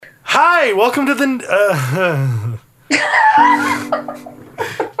Hi, welcome to the...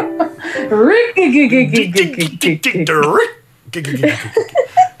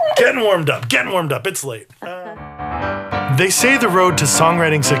 Getting warmed up. It's late. They say the road to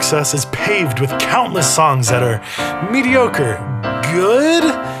songwriting success is paved with countless songs that are mediocre, good,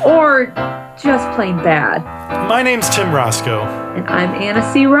 or just plain bad. My name's Tim Roscoe. And I'm Anna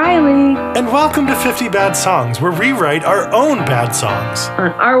C. Riley. And welcome to 50 Bad Songs, where we write our own bad songs.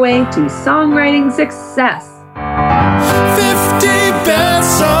 On our way to songwriting success. 50 bad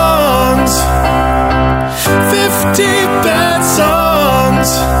songs. 50 bad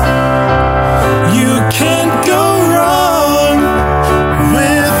songs. You can't go wrong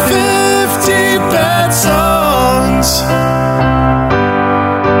with 50 bad songs.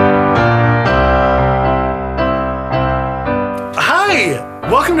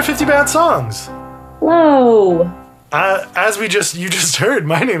 Welcome to 50 Bad Songs. Hello. As you just heard,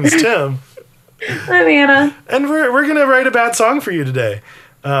 my name is Tim. I'm Anna. And we're going to write a bad song for you today.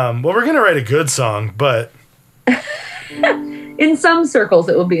 We're going to write a good song, but... In some circles,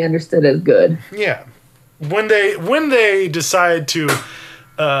 it will be understood as good. Yeah. When they decide to,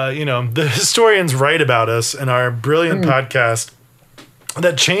 the historians write about us and our brilliant podcast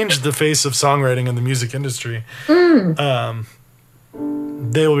that changed the face of songwriting in the music industry,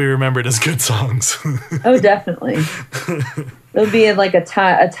 they will be remembered as good songs. Oh, definitely. It'll be in like a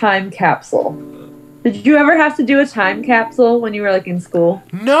time capsule. Did you ever have to do a time capsule when you were like in school?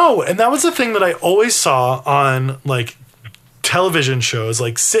 No, and that was the thing that I always saw on like television shows,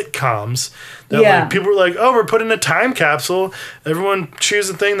 like sitcoms. That like people were like, "Oh, we're putting a time capsule. Everyone choose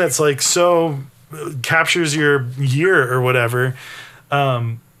a thing that's like so captures your year or whatever."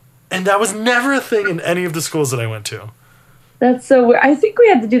 And that was never a thing in any of the schools that I went to. That's so weird. I think we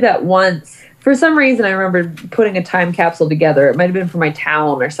had to do that once. For some reason, I remember putting a time capsule together. It might have been for my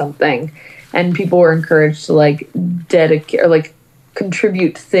town or something. And people were encouraged to like dedicate or like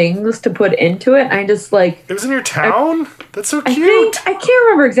contribute things to put into it. I just like... It was in your town? That's so cute. I can't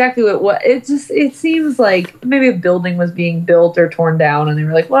remember exactly what it seems like maybe a building was being built or torn down and they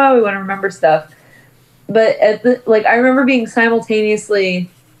were like, wow, we want to remember stuff. But I remember being simultaneously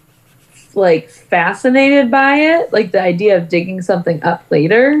like fascinated by it, like the idea of digging something up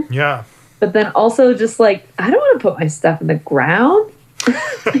later. Yeah. But then also just like, I don't want to put my stuff in the ground.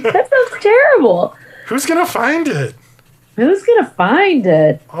 Like, that sounds terrible. Who's gonna find it? Who's gonna find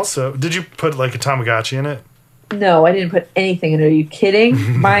it? Also, did you put like a Tamagotchi in it? No, I didn't put anything in it. Are you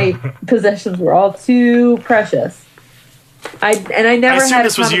kidding? My possessions were all too precious. I never I assume had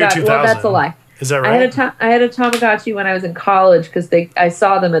this a was year 2000. Well, that's a lie. Is that right? I had a Tamagotchi when I was in college because I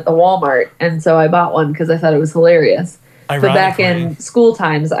saw them at the Walmart, and so I bought one because I thought it was hilarious. But back in school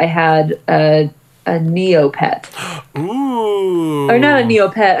times, I had a Neopet. Ooh. Or not a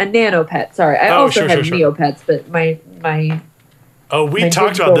Neopet, a Nanopet. Sorry, I also had Neopets, but my. Oh, we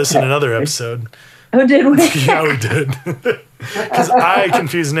talked about this in another episode. Oh, did we? Yeah, we did. Because I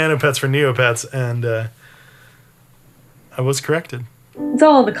confused Nanopets for Neopets, and I was corrected. It's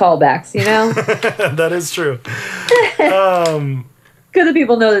all in the callbacks, you know? That is true. Good that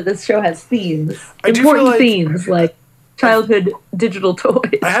people know that this show has themes. Important themes, like childhood digital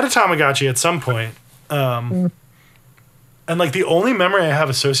toys. I had a Tamagotchi at some point. And like the only memory I have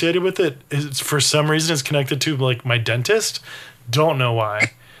associated with it is for some reason it's connected to like my dentist. Don't know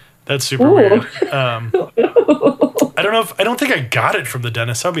why. That's super weird. I don't think I got it from the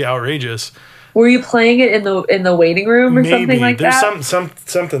dentist. That'd be outrageous. Were you playing it in the waiting room or something like that? There's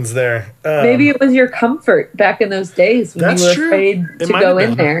something's there. Maybe it was your comfort back in those days when you were afraid to go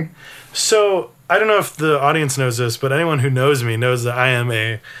in there. So I don't know if the audience knows this, but anyone who knows me knows that I am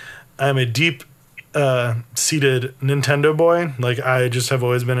a deep seated Nintendo boy. Like I just have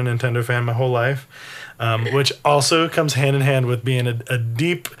always been a Nintendo fan my whole life, which also comes hand in hand with being a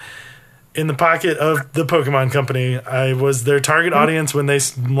deep in the pocket of the Pokemon Company. I was their target audience when they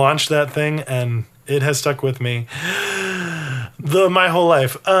launched that thing, and it has stuck with me my whole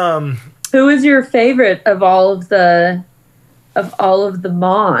life. Who is your favorite of all of the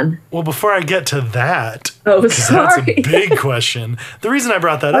Mon? Well, before I get to that, sorry, that's a big question. The reason I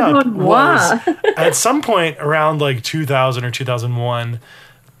brought that up was at some point around like 2000 or 2001,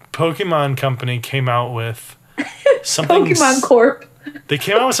 Pokemon Company came out with something. Pokemon Corp. They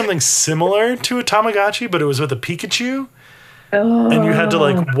came out with something similar to a Tamagotchi, but it was with a Pikachu. Oh. And you had to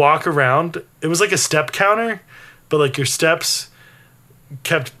like walk around. It was like a step counter, but like your steps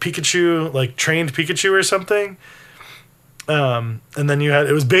kept Pikachu, like trained Pikachu or something. And then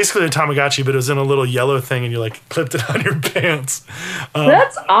it was basically a Tamagotchi, but it was in a little yellow thing and you like clipped it on your pants.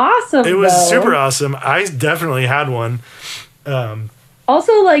 That's awesome. It was super awesome. I definitely had one.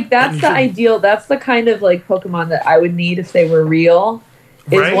 Also, like, And that's you the could- ideal. That's the kind of, like, Pokemon that I would need if they were real.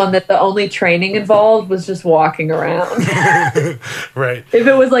 Is Right? one that the only training involved was just walking around. Right. If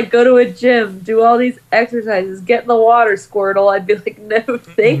it was like, go to a gym, do all these exercises, get in the water, Squirtle, I'd be like, no,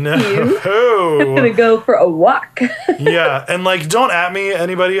 thank you. I'm going to go for a walk. Yeah, and like, don't at me,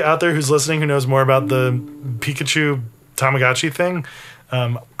 anybody out there who's listening who knows more about the Pikachu Tamagotchi thing.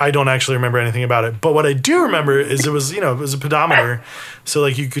 I don't actually remember anything about it, but what I do remember is it was a pedometer, so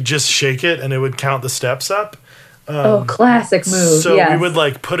like you could just shake it and it would count the steps up. Classic move. So yes. we would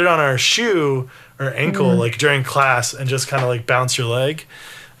like put it on our shoe or ankle like during class and just kind of like bounce your leg,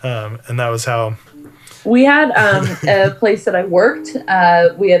 and that was how. We had a place that I worked.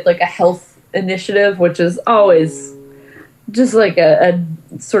 We had like a health initiative, which is always just like a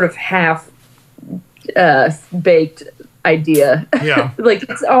sort of half baked idea. Yeah. Like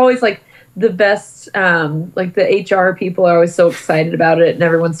it's always like the best. Like the HR people are always so excited about it, and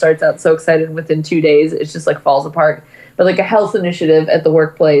everyone starts out so excited. And within 2 days, it's just like falls apart. But like a health initiative at the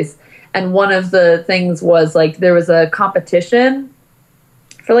workplace, and one of the things was like there was a competition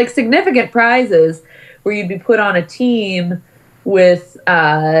for like significant prizes where you'd be put on a team with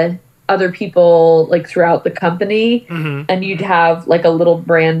other people like throughout the company, and you'd have like a little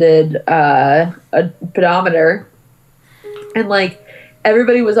branded a pedometer, and like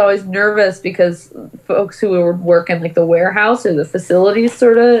everybody was always nervous because folks who would work in like the warehouse or the facilities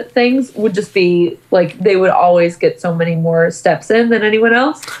sort of things would just be like they would always get so many more steps in than anyone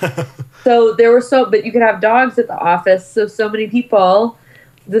else. So there were but you could have dogs at the office, so many people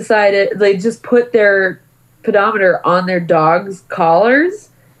decided they just put their pedometer on their dogs' collars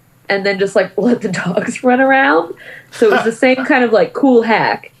and then just like let the dogs run around. So it was the same kind of like cool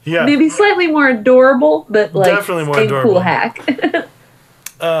hack. Yeah. Maybe slightly more adorable, but like Definitely more same adorable. cool hack.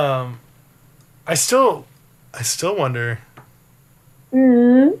 I still wonder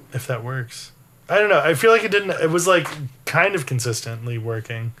Mm. if that works. I don't know. I feel like it didn't. It was like kind of consistently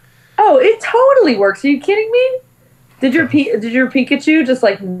working. Oh, it totally works. Are you kidding me? Did your Pikachu just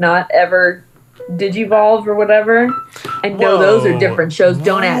like not ever digivolve or whatever? I know those are different shows.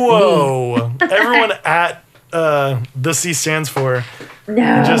 Don't at me. Whoa! Everyone at the C stands for.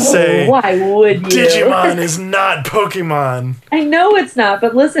 No. Just say, why would you? Digimon is not Pokemon. I know it's not,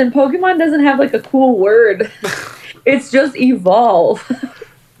 but listen, Pokemon doesn't have like a cool word. It's just evolve.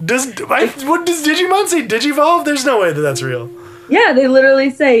 What does Digimon say? Digivolve? There's no way that that's real. Yeah, they literally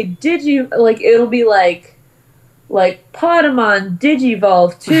say like it'll be like Podamon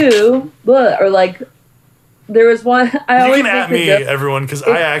Digivolve 2, blah, or like there was one. You can at me, everyone, because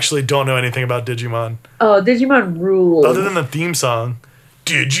I actually don't know anything about Digimon. Oh, Digimon rules. Other than the theme song.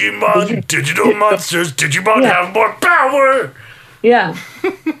 Digimon, digital monsters, Digimon have more power! Yeah.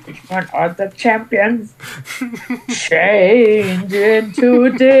 Digimon are the champions. Change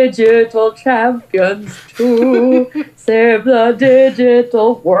into digital champions to save the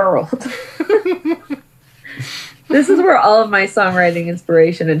digital world. This is where all of my songwriting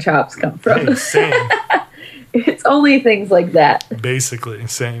inspiration and chops come from. Hey, same. It's only things like that. Basically,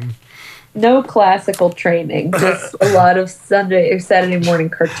 same. No classical training, just a lot of Sunday or Saturday morning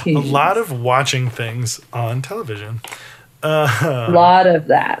cartoons. A lot of watching things on television. A lot of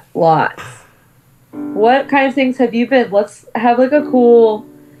that. Lots. What kind of things have you been? Let's have like a cool,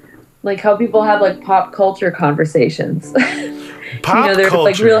 like how people have like pop culture conversations. Pop there's culture.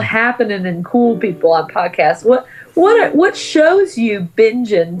 like real happening and cool people on podcasts. What shows you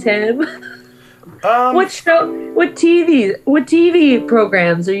binging, Tim? What TV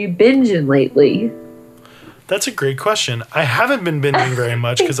programs are you binging lately? That's a great question. I haven't been binging very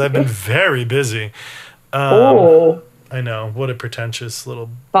much because I've been very busy. I know. What a pretentious little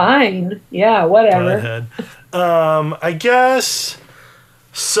Fine. Yeah, whatever. head. I guess.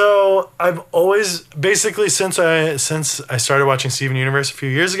 So I've always basically since I started watching Steven Universe a few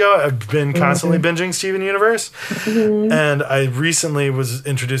years ago, I've been constantly binging Steven Universe, and I recently was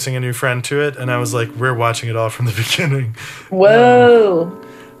introducing a new friend to it, and I was like, we're watching it all from the beginning. Whoa!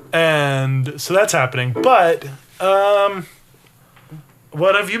 And so that's happening. But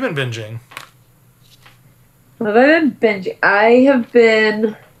what have you been binging? Have I been binging? I have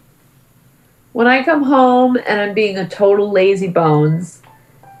been. When I come home and I'm being a total lazy bones,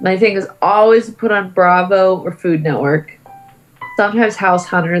 my thing is always to put on Bravo or Food Network. Sometimes House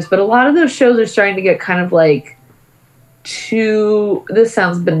Hunters, but a lot of those shows are starting to get kind of like too. This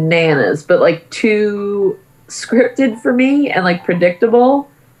sounds bananas, but like too scripted for me and like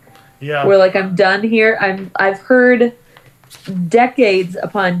predictable. Yeah. Where like I'm done here. I've heard decades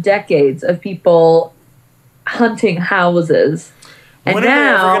upon decades of people hunting houses. And when are they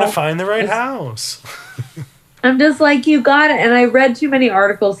now, ever going to find the right house? I'm just like, you got it. And I read too many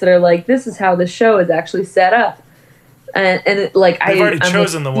articles that are like, this is how the show is actually set up. And it, like, They've already I'm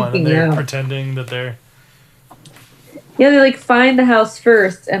chosen like, the one, and they're out. pretending that they're... Yeah, they like find the house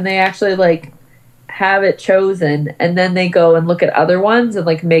first, and they actually like have it chosen, and then they go and look at other ones and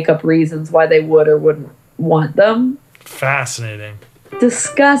like make up reasons why they would or wouldn't want them. Fascinating.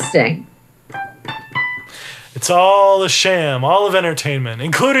 Disgusting. It's all a sham, all of entertainment,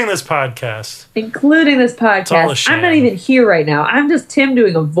 including this podcast. Including this all a podcast. sham. I'm not even here right now. I'm just Tim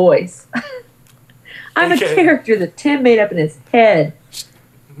doing a voice. I'm Okay. a character that Tim made up in his head.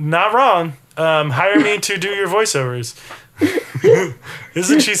 Not wrong. Hire me to do your voiceovers.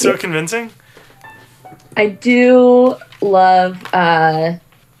 Isn't she so convincing? I do love, I've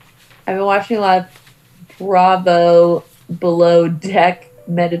been watching a lot of Bravo Below Deck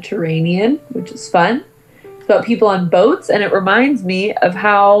Mediterranean, which is fun. It's about people on boats, and it reminds me of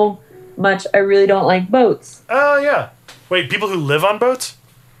how much I really don't like boats. Oh, yeah. Wait, people who live on boats?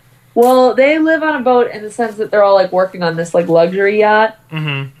 Well, they live on a boat in the sense that they're all like working on this like luxury yacht. Mm-hmm.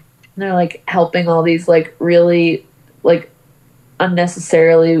 And they're like helping all these like really like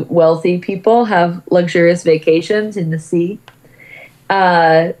unnecessarily wealthy people have luxurious vacations in the sea.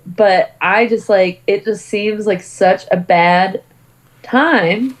 But I just like, it just seems like such a bad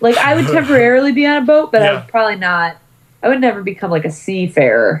time. Like I would temporarily be on a boat, but I Yeah. would probably not. I would never become like a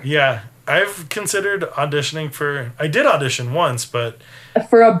seafarer. Yeah. I've considered auditioning for... I did audition once, but...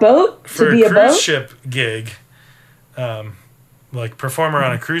 For a boat? For To be a a cruise boat? ship gig. Like, performer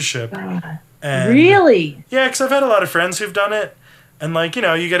on a cruise ship. And Really? Yeah, because I've had a lot of friends who've done it. And, like, you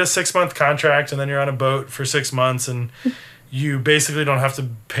know, you get a 6-month contract, and then you're on a boat for 6 months, and you basically don't have to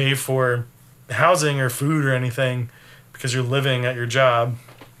pay for housing or food or anything because you're living at your job.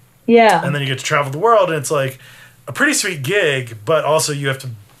 Yeah. And then you get to travel the world, and it's, like, a pretty sweet gig, but also you have to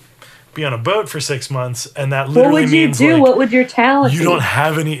be on a boat for 6 months, and that What literally would you means, do? like, What would your talent you be? don't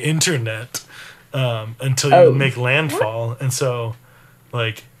have any internet until Oh. you make landfall. And so,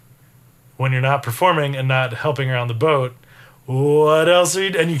 like, when you're not performing and not helping around the boat, what else are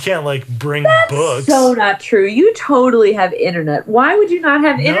you... And you can't, like, bring books. So not true. You totally have internet. Why would you not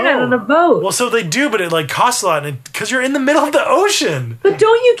have internet No. on a boat? Well, so they do, but it, like, costs a lot because you're in the middle of the ocean. But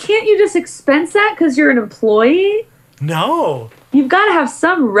can't you just expense that because you're an employee? No. You've got to have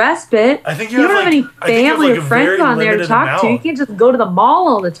some respite. I think you you have, don't have like- any I think you have, family like, or a friends very on there to limited talk to. You amount. can't just go to the mall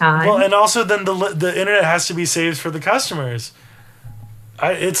all the time. Well, and also then the internet has to be saved for the customers.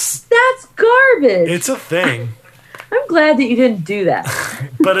 It's That's garbage. it's a thing, I'm glad that you didn't do that.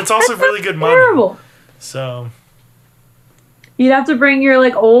 but it's also really good money. Terrible. So, You'd have to bring your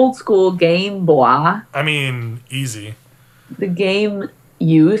like old school Game Boy, I mean, easy. the Game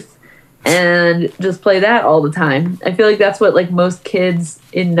Youth, and just play that all the time. I feel like that's what like most kids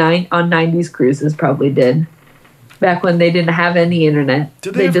on 90s cruises probably did. Back when they didn't have any internet.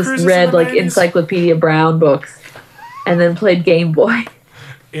 Did they They have just cruises in read the like 90s? Encyclopedia Brown books and then played Game Boy.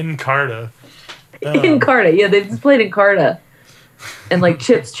 Encarta. Encarta. Yeah, they just played Encarta. And like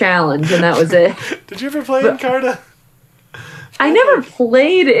Chips Challenge, and that was it. Did you ever play Encarta? I never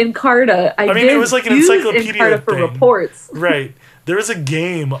played Encarta. I mean, did it was like an use encyclopedia Encarta for thing. reports. Right. There was a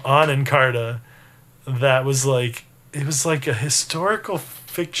game on Encarta that was like, it was like a historical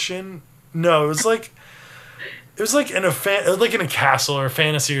fiction. No, it was like in a castle or a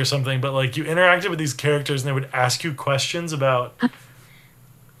fantasy or something, but like you interacted with these characters and they would ask you questions about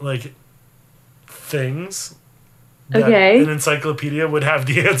like things that Okay. an encyclopedia would have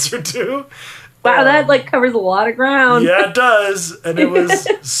the answer to. Wow, that like covers a lot of ground. Yeah, it does. And it was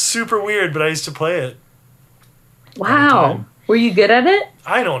super weird, but I used to play it. Wow. time. Were you good at it?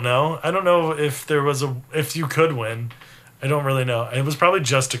 I don't know. I don't know if if you could win. I don't really know. It was probably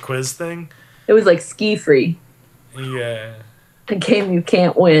just a quiz thing. It was like ski free. Yeah. A game you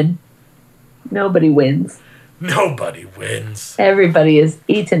can't win. Nobody wins. Nobody wins. Everybody is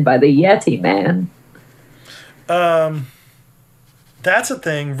eaten by the Yeti man. That's a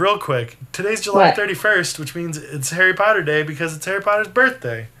thing, real quick. Today's July What? 31st, which means it's Harry Potter Day because it's Harry Potter's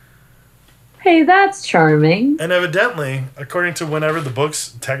birthday. Hey, that's charming. And evidently, according to whenever the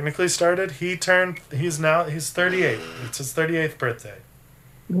books technically started, he's 38. It's his 38th birthday.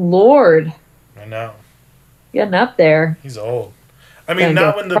 Lord, I know. getting up there. He's old. I mean, Gotta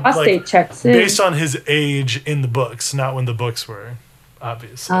not get when the prostate checked soon. based on his age in the books, not when the books were,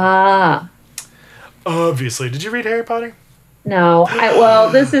 obviously. Ah, Obviously. Did you read Harry Potter? no.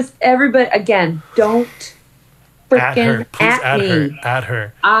 This is everybody again. Don't At her. freaking Please at at me. her. At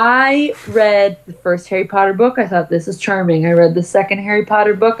her. I read the first Harry Potter book. I thought this is charming. I read the second Harry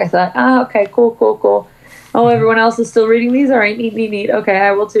Potter book. I thought, okay, cool. Oh, everyone else is still reading these? All right, neat. Okay,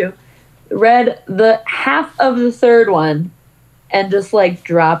 I will too. read the half of the third one and just like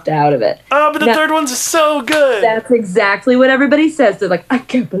dropped out of it. Oh, but the third one's so good. That's exactly what everybody says. They're like, I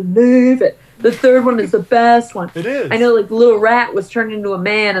can't believe it. The third one is the best one. It is. I know, like, the little rat was turned into a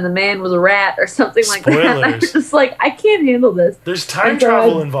man and the man was a rat or something like that. I was just like, I can't handle this. There's time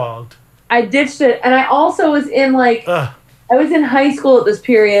travel involved. I ditched it. And I also was in, like, I was in high school at this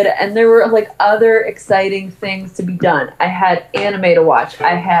period, and there were, like, other exciting things to be done. I had anime to watch.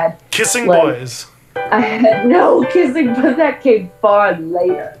 I had... Kissing boys. I had no kissing, but that came far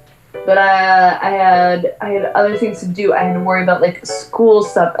later. But I had other things to do. I had to worry about like school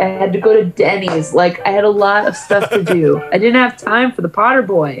stuff. I had to go to Denny's. Like I had a lot of stuff to do. I didn't have time for the Potter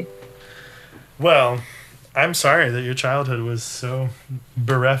Boy. Well, I'm sorry that your childhood was so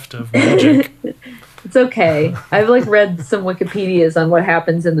bereft of magic. It's okay. I've like read some Wikipedias on what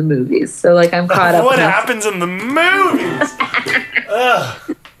happens in the movies, so like I'm caught up. What happens in the movies?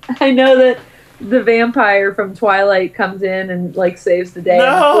 Ugh. I know that the vampire from Twilight comes in and like saves the day.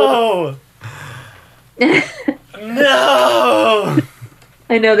 No. No.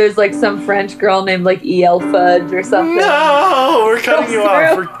 I know there's like some French girl named like E.L. Fudge or something. No, we're cutting you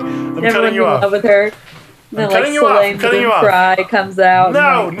off. I'm cutting you off. Love with her. And then like Soleil Cry comes out.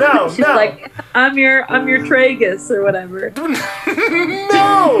 No, she's like, I'm your Tragus or whatever.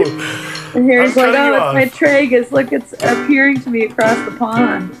 No. And here's like, oh, it's my Tragus. Look, it's appearing to me across the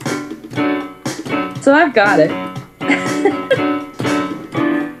pond. So I've got it.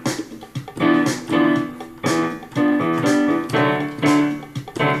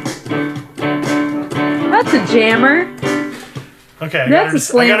 That's a jammer. Okay, that's a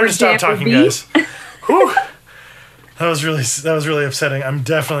slammer. I gotta stop talking, guys. Whew. That was really upsetting. I'm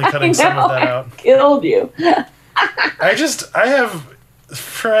definitely cutting some of that out. Killed you. I have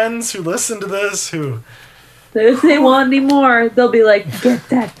friends who listen to this who, if they want any more, they'll be like, get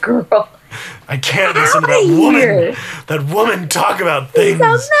that girl. I can't listen to that woman. That woman talk about things. She's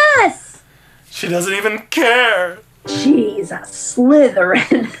a mess. She doesn't even care. She's a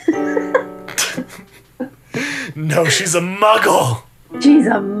Slytherin. No, she's a muggle. She's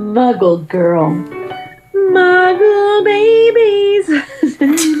a muggle girl. Muggle babies.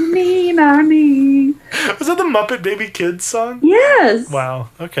 Was that the Muppet Baby Kids song? Yes. Wow.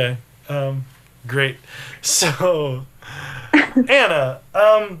 Okay. Great. So, Anna,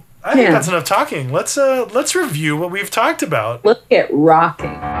 I think that's enough talking. Let's review what we've talked about. Let's get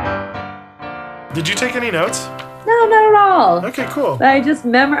rocking. Did you take any notes? No, not at all. Okay, cool. But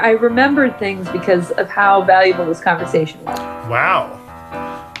I remembered things because of how valuable this conversation was. Wow.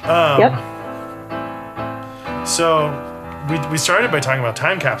 Yep. So we started by talking about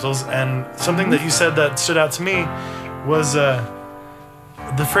time capsules, and something that you said that stood out to me was the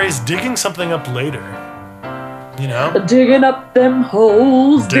phrase "digging something up later." You know, digging up them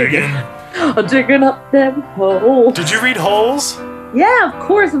holes. Digging up them holes. Did you read Holes? Yeah, of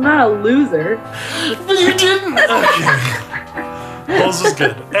course. I'm not a loser. But you didn't. Okay. Holes was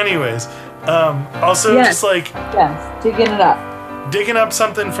good. Anyways, also just like digging it up. Digging up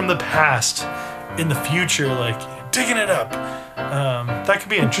something from the past in the future, like digging it up. That could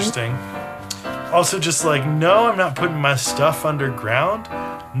be interesting. Also, just like, no, I'm not putting my stuff underground.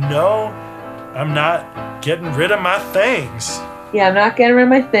 No, I'm not getting rid of my things. Yeah, I'm not getting rid of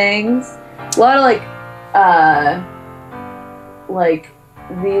my things. A lot of like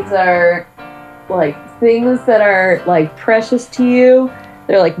these are like things that are like precious to you.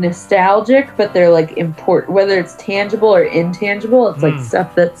 They're like nostalgic, but they're like important. Whether it's tangible or intangible, it's like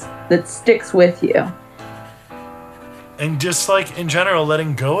stuff that sticks with you. And just like in general,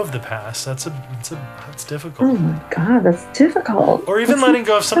 letting go of the past, that's difficult. Oh my god, that's difficult. Or even letting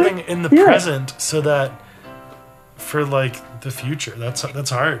go of something in the present, so that for like the future, that's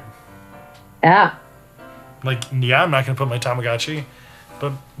hard. Yeah. Like, yeah, I'm not gonna put my Tamagotchi,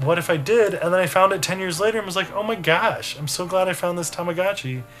 but what if I did, and then I found it 10 years later and was like, oh my gosh, I'm so glad I found this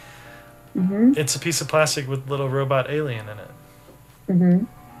Tamagotchi. Mm-hmm. It's a piece of plastic with little robot alien in it. Mm-hmm.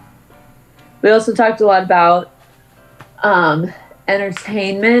 We also talked a lot about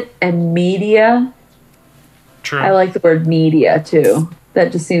entertainment and media. True. I like the word media too.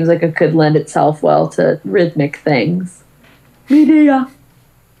 That just seems like it could lend itself well to rhythmic things. Media.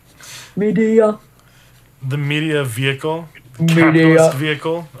 The media vehicle. The capitalist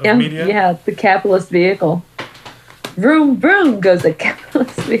vehicle of media. Yeah, the capitalist vehicle. Vroom, vroom goes the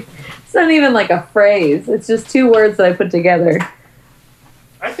capitalist vehicle. It's not even like a phrase. It's just two words that I put together.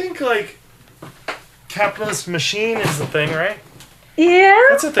 I think like capitalist machine is the thing, right? Yeah,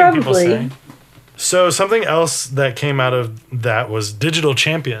 that's a thing probably. People say. So something else that came out of that was Digital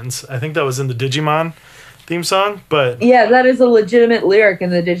Champions. I think that was in the Digimon theme song, but Yeah, that is a legitimate lyric in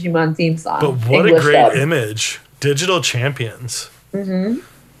the Digimon theme song. but what English a great dub. image. Digital champions.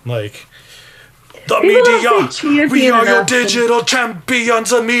 Like the People don't say media. We champion are your enough. digital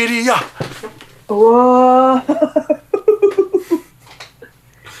champions of media. Whoa.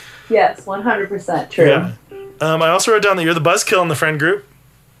 Yes, 100% true. Yeah. I also wrote down that you're the buzzkill in the friend group.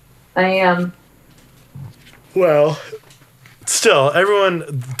 I am. Well, still,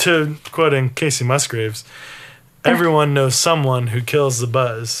 everyone, to quoting Casey Musgraves, everyone knows someone who kills the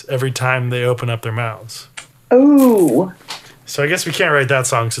buzz every time they open up their mouths. Ooh. So I guess we can't write that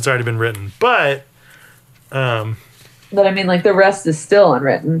song because it's already been written. But, But I mean, like, the rest is still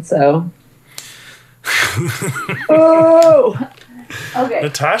unwritten, so. Oh! Okay.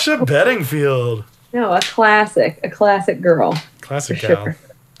 Natasha Bedingfield. No, a classic girl. Classic For gal. sure.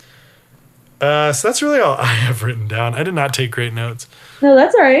 So that's really all I have written down. I did not take great notes. No,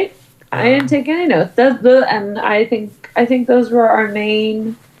 that's all right. I didn't take any notes. And I think those were our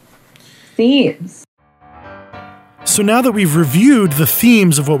main themes. So now that we've reviewed the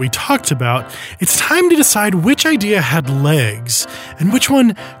themes of what we talked about, it's time to decide which idea had legs and which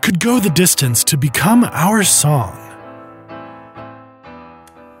one could go the distance to become our song.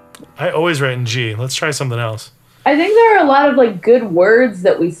 I always write in G. Let's try something else. I think there are a lot of like good words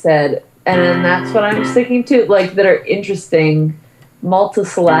that we said, and that's what I'm sticking to, like that are interesting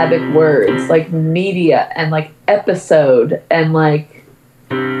multisyllabic words like media and like episode and like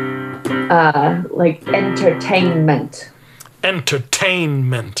entertainment.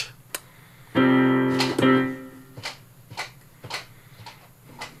 Entertainment.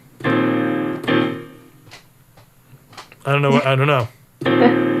 I don't know.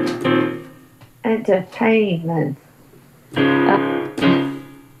 Entertainment.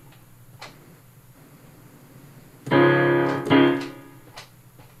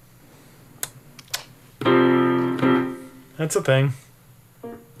 That's a thing.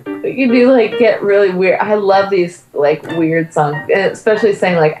 You do like get really weird. I love these like weird songs, and especially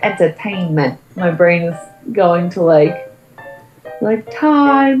saying like entertainment. My brain is going to like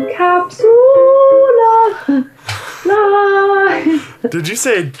time capsule of life. Did you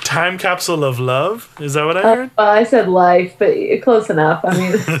say time capsule of love? Is that what I heard? Well, I said life, but close enough. I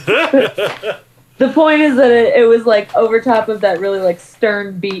mean, the point is that it was like over top of that really like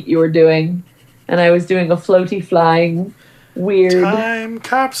stern beat you were doing, and I was doing a floaty flying weird. Time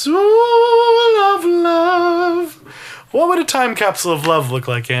capsule of love. What would a time capsule of love look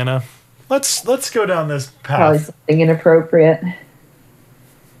like, Anna? Let's go down this Probably path. something inappropriate.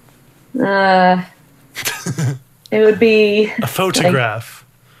 It would be A photograph.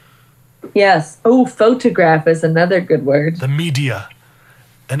 yes. Oh, photograph is another good word. The media.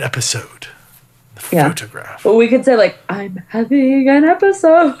 An episode. The Yeah. photograph. But we could say like, I'm having an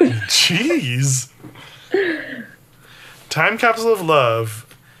episode. Jeez. Time capsule of love.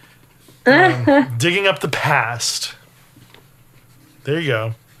 Digging up the past. There you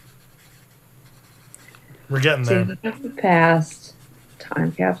go. We're getting there. Digging up the past.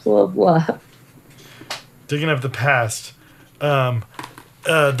 Time capsule of love. Digging up the past.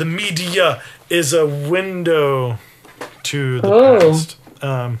 The media is a window to the Oh. past.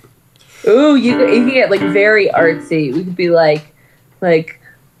 Ooh, you can get like very artsy. We could be like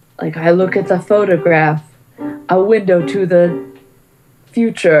I look at the photograph, a window to the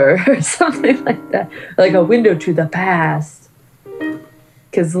future or something like that. Like a window to the past.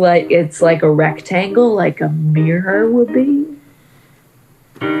 Cause like it's like a rectangle, like a mirror would be.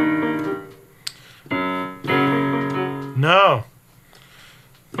 No.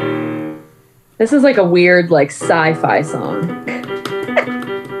 This is like a weird like sci-fi song.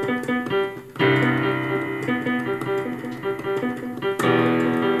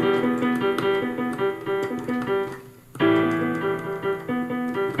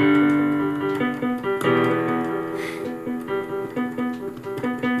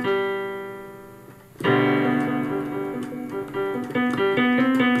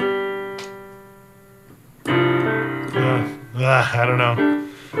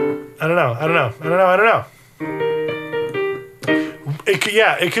 I don't know.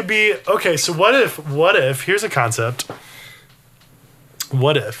 It could be, okay, so what if, here's a concept.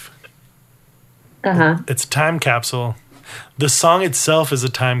 What if it's a time capsule? The song itself is a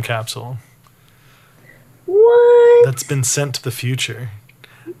time capsule What? that's been sent to the future.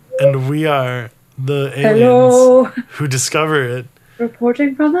 And we are the aliens Hello. who discover it.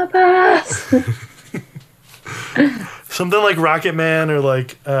 Reporting from the past. Something like Rocket Man or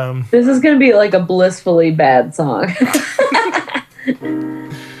like This is gonna be like a blissfully bad song.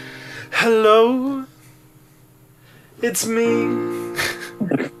 hello, it's me.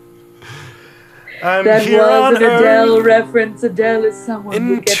 I'm That here was on an Adele Earth reference. Adele is someone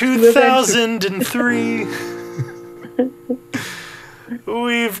who in gets to eventually- 2003.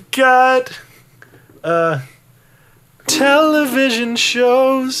 We've got television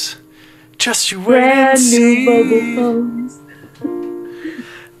shows. Just you wait and brand see. new mobile phones.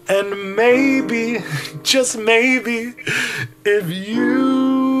 And maybe, just maybe, if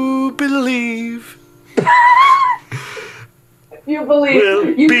you believe, You believe we'll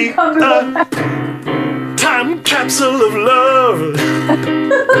you be can come to a time capsule of love.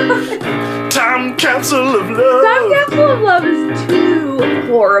 Time capsule of love. Time Capsule of Love is too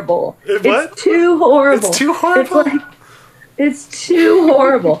horrible. What? It's too horrible. It's too horrible? It's too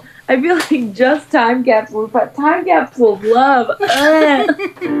horrible. I feel like just Time Capsule, but Time Capsule of Love.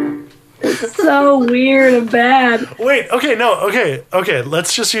 Ugh. It's so weird and bad. Wait, okay, no, okay.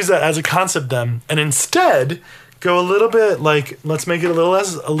 Let's just use that as a concept then, and instead go a little bit like, let's make it a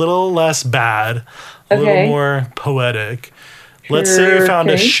little less bad, a little Okay. more poetic. Let's say you found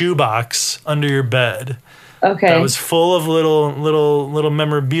a Okay. shoebox under your bed Okay. that was full of little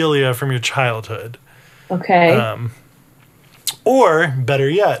memorabilia from your childhood. Okay. Or, better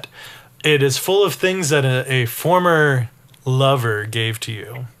yet, it is full of things that a former lover gave to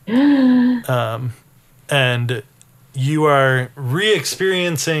you. And you are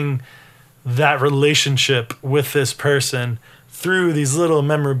re-experiencing that relationship with this person through these little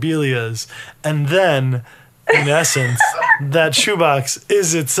memorabilias. And then, in essence, that shoebox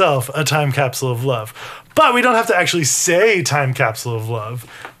is itself a time capsule of love. But we don't have to actually say time capsule of love.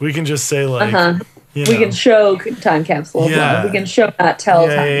 We can just say, like, you know. We can show Time Capsule of Yeah. Love. We can show, not tell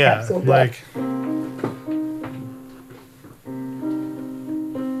Time Capsule of Love. Like,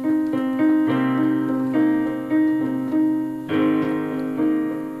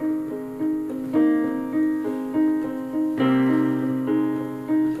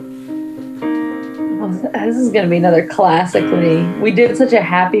 This is going to be another classically. We did such a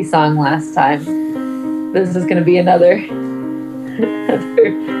happy song last time. This is going to be another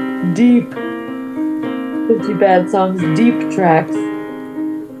deep 50 Bad Songs, deep tracks.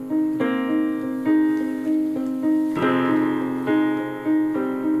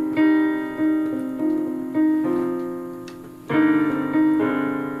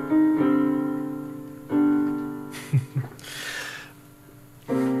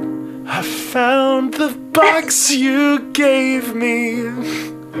 I found the box you gave me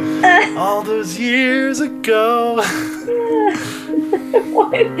all those years ago. Someone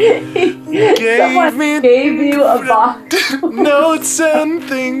me gave you a box. notes and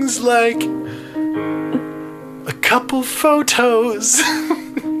things like a couple photos.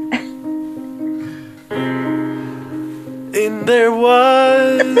 And there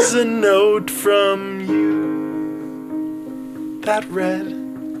was a note from you that read,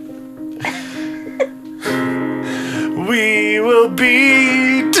 we will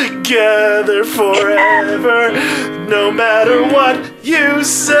be together forever, no matter what you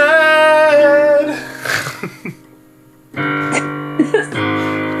said.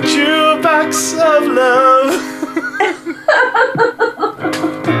 Jukebox of love.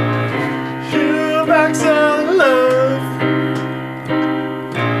 Jukebox of love.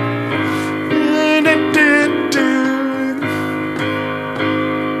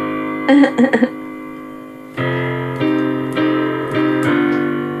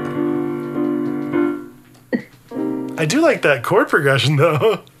 I do like that chord progression,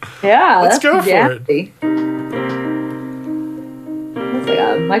 though. Yeah, Let's that's go for it. jazzy. That's like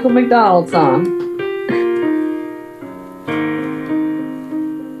a Michael McDonald song.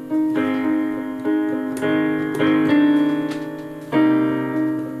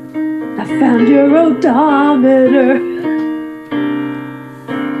 I found your odometer.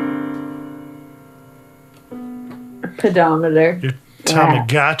 Pedometer. Your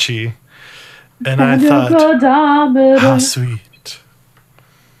Tamagotchi. And I Found your thought, odometer. how sweet.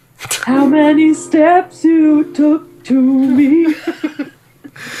 How many steps you took to me.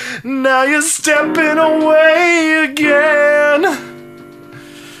 Now you're stepping away again.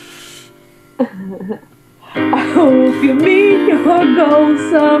 I hope you meet your goal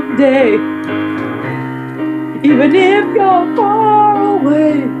someday. Even if you're far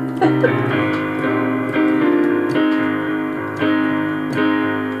away.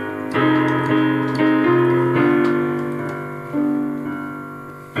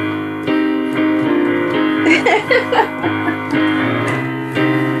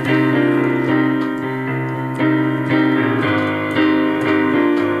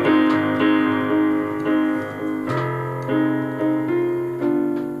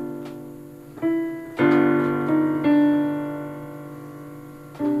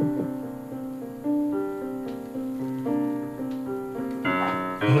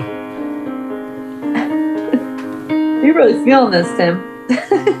 really feeling this, Tim.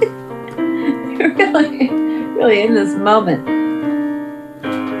 You're really in this moment.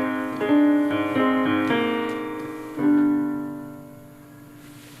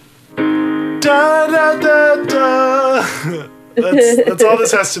 Da da da da. That's all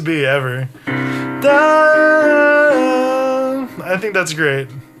this has to be ever. Da. I think that's great.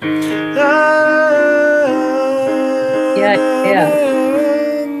 Yeah.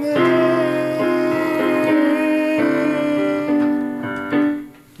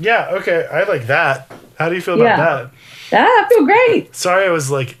 Yeah, okay, I like that. How do you feel about that? I feel great. Sorry I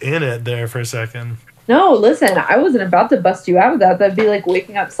was like in it there for a second. No, listen, I wasn't about to bust you out of that. That'd be like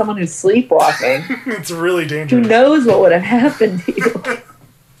waking up someone who's sleepwalking. It's really Who dangerous. knows what would have happened to you?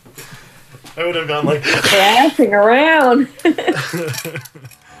 I would have gone like Crashing around.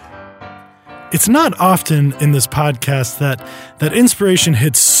 It's not often in this podcast that inspiration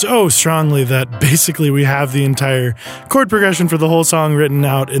hits so strongly that basically we have the entire chord progression for the whole song written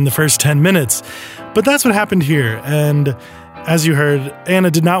out in the first 10 minutes. But that's what happened here. And as you heard,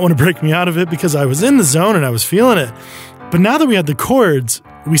 Anna did not want to break me out of it because I was in the zone and I was feeling it. But now that we had the chords,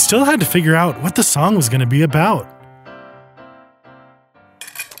 we still had to figure out what the song was going to be about.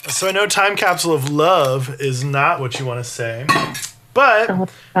 So I know Time Capsule of Love is not what you want to say, but Oh,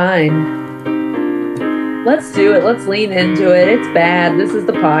 fine. Let's do it. Let's lean into it. It's bad. This is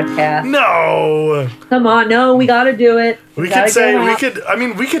the podcast. no. Come on. No, we got to do it. We gotta could say get we out. could. I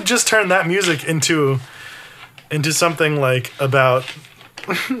mean, we could just turn that music into something like about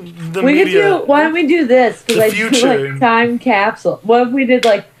the We could media. do. Why don't we do this? The Because I future. do like time capsule. What if we did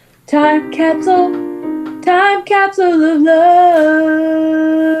like time capsule of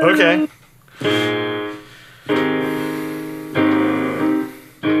love? Okay.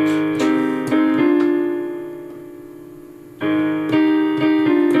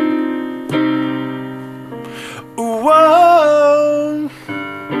 Whoa.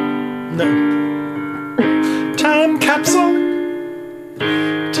 No. Time capsule.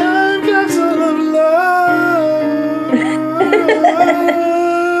 Time capsule of love.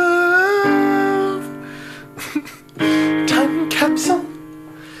 Time capsule.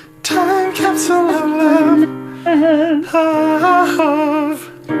 Time capsule of love.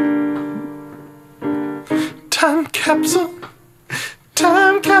 Time capsule.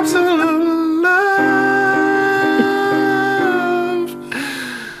 Time capsule of love.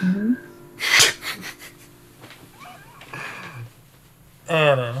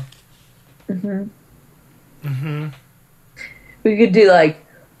 Anna. We could do like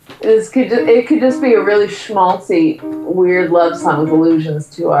this. It could just be a really schmaltzy, weird love song with allusions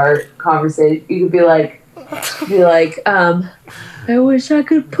to our conversation. You could be like, I wish I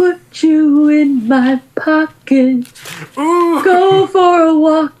could put you in my pocket. Ooh. Go for a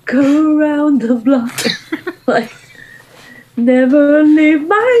walk around the block. Like, never leave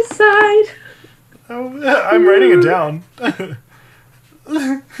my side. I'm writing it down.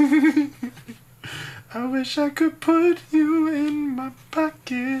 I wish I could put you in my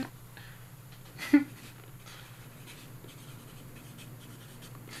pocket.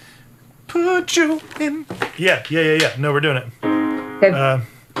 Put you in. Yeah. No, we're doing it. Okay.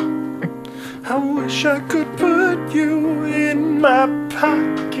 I wish I could put you in my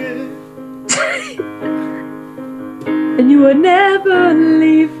pocket. And you would never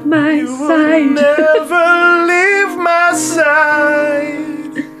leave my You will side. never leave my side.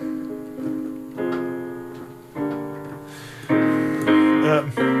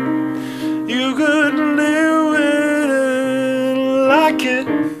 You could live in a locket.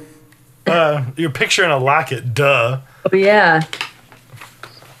 You're picturing a locket, duh. Oh yeah.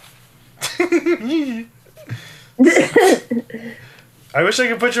 I wish I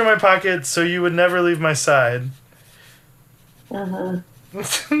could put you in my pocket so you would never leave my side.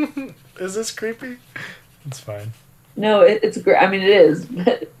 Is this creepy? It's fine. No, it's great. I mean, it is,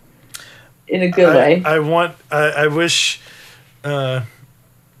 but in a good way. I wish.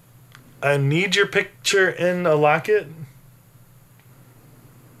 I need your picture in a locket.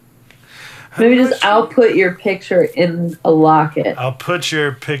 Maybe just I'll put your picture in a locket. I'll put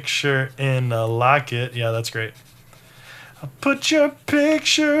your picture in a locket. Yeah, that's great. I'll put your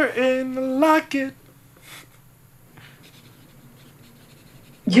picture in a locket.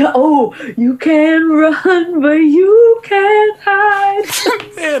 Yeah. Oh, you can run, but you can't hide.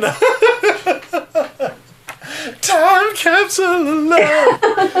 Anna. Time capsule of love.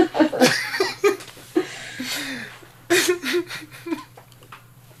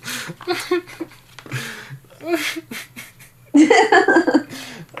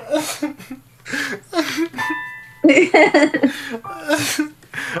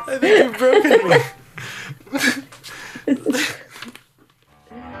 I think you've broken me.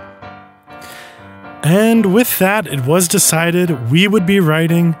 And with that, it was decided we would be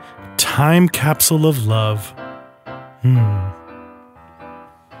writing Time Capsule of Love. You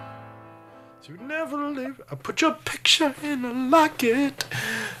never leave. I put your picture in a locket.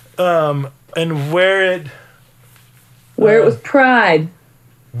 And wear it with pride.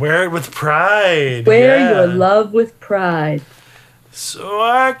 Wear it with pride. Wear your love with pride. So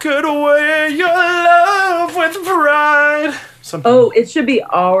I could wear your love with pride. Something. Oh, it should be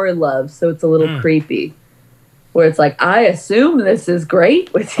our love, so it's a little creepy. Where it's like, I assume this is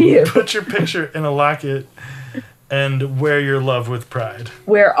great with you. Put your picture in a locket and wear your love with pride.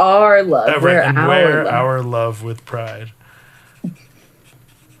 Wear our love. Wear our love with pride.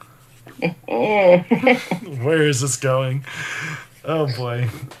 Where is this going? Oh boy.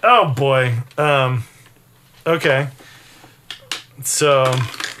 Okay. So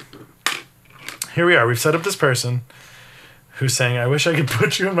here we are. We've set up this person who's saying, I wish I could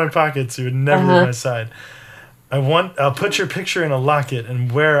put you in my pocket so you would never leave my side. I'll put your picture in a locket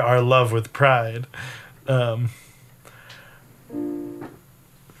and wear our love with pride. 'Cause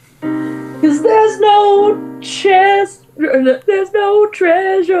there's no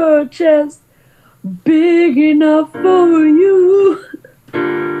treasure chest big enough for you.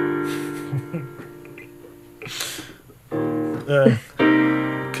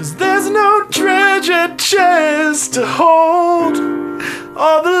 'Cause there's no treasure chest to hold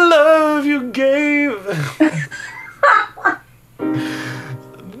all the love you gave.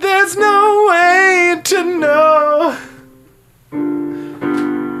 There's no way to know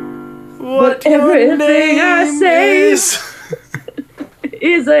what but everything I say is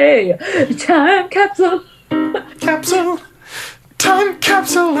a time capsule. Time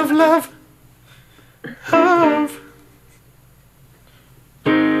capsule of love.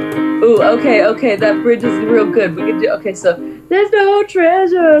 Ooh, okay, that bridge is real good. We can do, okay, so there's no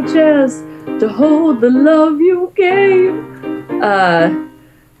treasure chest to hold the love you gave.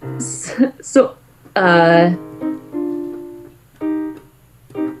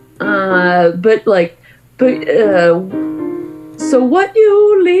 So what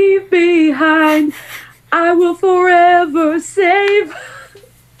you leave behind, I will forever save.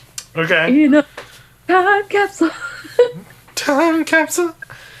 Okay. In a time capsule. Time capsule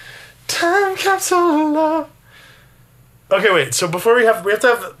of love. Okay, wait. So before we have to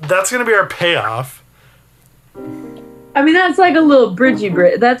have, that's gonna be our payoff. I mean, that's like a little bridgey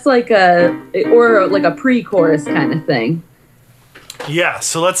bridge. That's like a pre-chorus kind of thing. Yeah.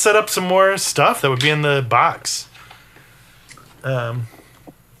 So let's set up some more stuff that would be in the box. Oh.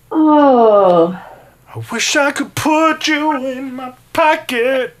 I wish I could put you in my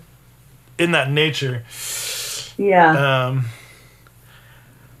pocket. In that nature. Yeah.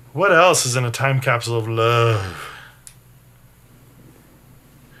 What else is in a time capsule of love?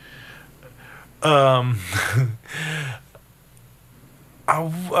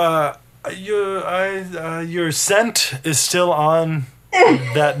 Your scent is still on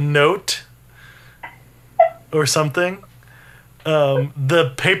that note or something.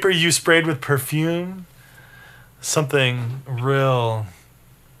 The paper you sprayed with perfume, something real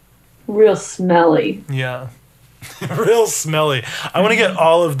smelly. Yeah. Real smelly. I want to get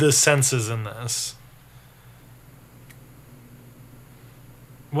all of the senses in this.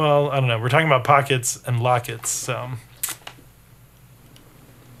 Well, I don't know. We're talking about pockets and lockets, so.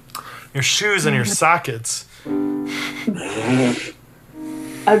 Your shoes and your sockets.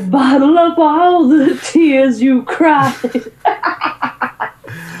 I'd bottle up all the tears you cried.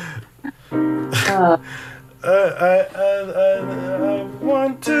 I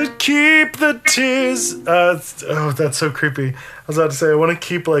want to keep the tears. Oh, that's so creepy. I was about to say, I want to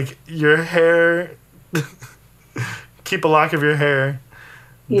keep, like, your hair. Keep a lock of your hair.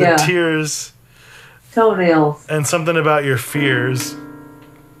 Yeah. The tears. Toenails. And something about your fears.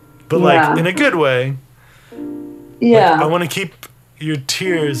 But, like, in a good way. Yeah. Like, I want to keep your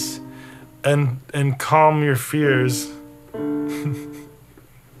tears and calm your fears.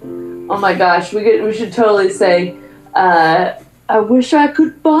 Oh my gosh, we should totally say, I wish I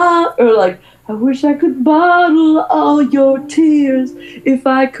could I wish I could bottle all your tears. If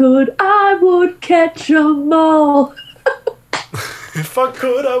I could, I would catch 'em all. If I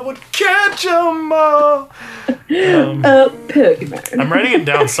could, I would catch 'em all. Pokemon. I'm writing it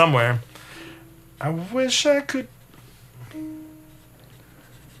down somewhere. I wish I could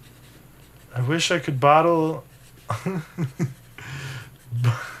bottle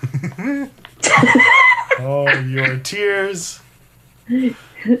all your tears.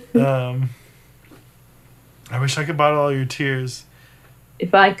 I wish I could bottle all your tears.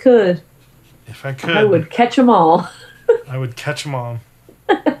 If I could, I would catch 'em all. I would catch 'em all.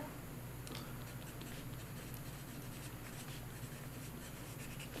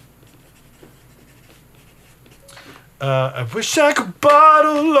 I wish I could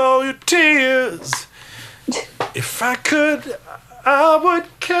bottle all your tears. If I could, I would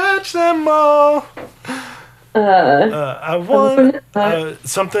catch them all. I want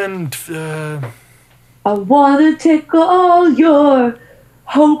something. I wanna take all your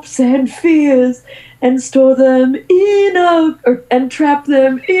hopes and fears and store them and trap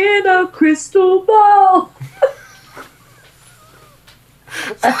them in a crystal ball.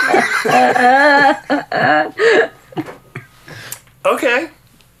 Okay.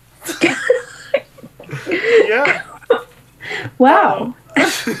 Yeah. Wow.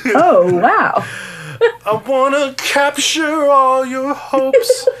 Oh, wow. I wanna capture all your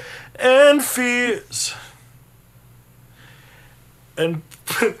hopes and fears and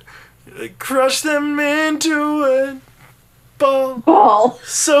crush them into a ball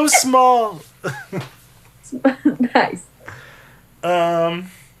so small. Nice. There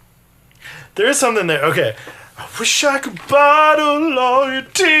is something there. Okay. I wish I could bottle all your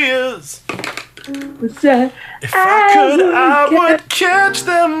tears. If I could, I would catch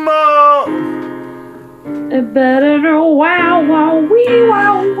them all. Better know wow, wow, wee,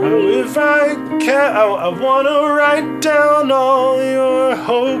 wow, wee. If I can, I want to write down all your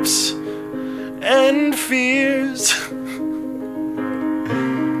hopes and fears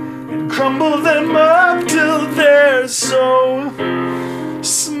and crumble them up till they're so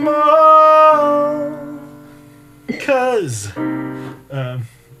small. 'Cause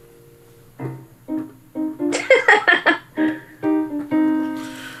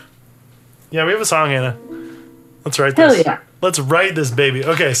yeah, we have a song, Anna. Let's write this. Hell yeah. Let's write this baby.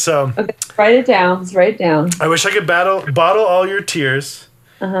 Okay, so Okay, write it down. Let's write it down. I wish I could bottle all your tears.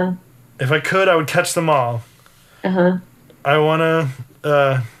 Uh-huh. If I could, I would catch them all. Uh-huh. I wanna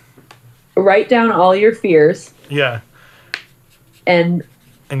Write down all your fears yeah. and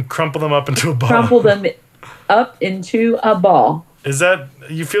crumple them up into a ball. crumple them up into a ball. Is that,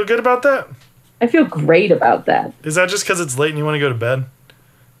 you feel good about that? I feel great about that. Is that just because it's late and you want to go to bed?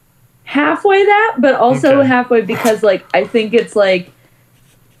 Halfway that, but also Okay. halfway because like I think it's like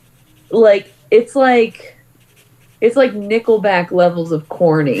it's like Nickelback levels of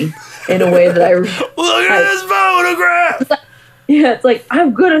corny in a way that I Look at this photograph! yeah, it's like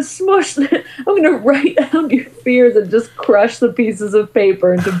I'm gonna I'm gonna write down your fears and just crush the pieces of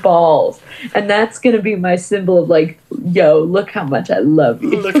paper into balls, and that's gonna be my symbol of like, yo, look how much I love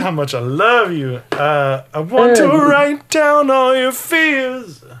you. Look how much I love you. I want to write down all your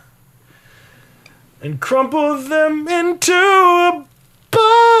fears and crumple them into a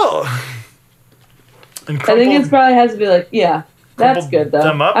ball. And I think it probably has to be like, yeah, that's crumple good though.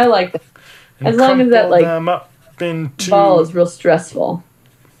 them up I like that. and As long as that crumple like them up into ball is real stressful.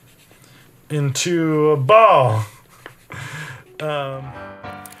 a ball.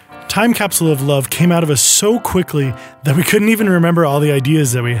 Time Capsule of Love came out of us so quickly that we couldn't even remember all the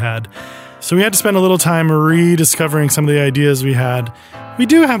ideas that we had. So we had to spend a little time rediscovering some of the ideas we had. We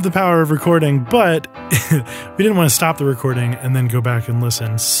do have the power of recording, but we didn't want to stop the recording and then go back and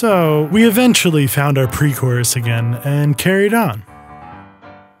listen. So we eventually found our pre-chorus again and carried on.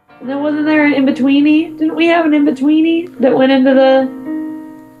 And then wasn't there an in-betweeny? Didn't we have an in-betweeny that went into the...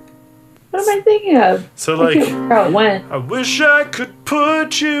 What am I thinking of? So I like, can't remember how it went. I wish I could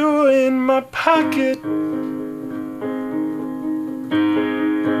put you in my pocket.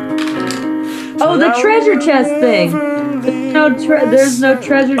 Oh, the treasure chest thing. There's no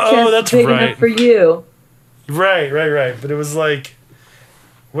treasure chest that's big right. enough for you. Right. But it was like,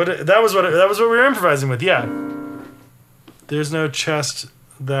 that was what we were improvising with. Yeah. There's no chest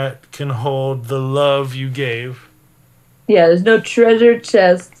that can hold the love you gave. Yeah, there's no treasure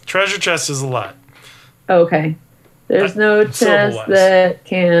chest. Treasure chest is a lot. Okay. There's no chest syllable-wise. that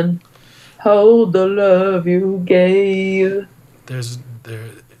can hold the love you gave. There's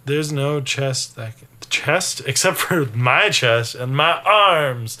no chest chest except for my chest and my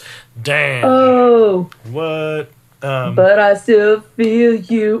arms. Damn. Oh, What? but I still feel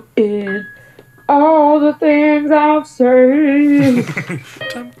you in all the things I've said.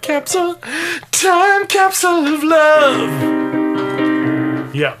 Time capsule of love.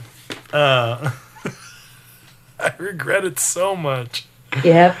 Yeah. I regret it so much.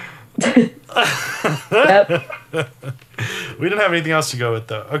 Yep. Yep. We didn't have anything else to go with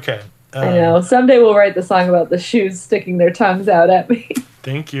though. Okay. I know. Someday we'll write the song about the shoes sticking their tongues out at me.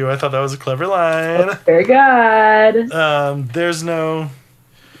 Thank you. I thought that was a clever line. Very good. There's no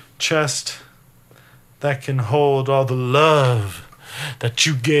chest that can hold all the love that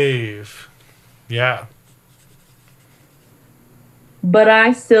you gave. Yeah. But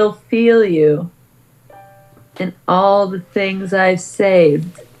I still feel you in all the things I've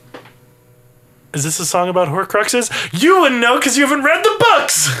saved. Is this a song about Horcruxes? You wouldn't know because you haven't read the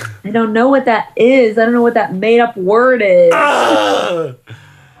books! I don't know what that is. I don't know what that made up word is. Ah!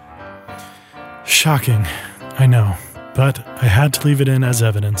 Shocking, I know, but I had to leave it in as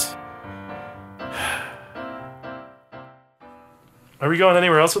evidence. Are we going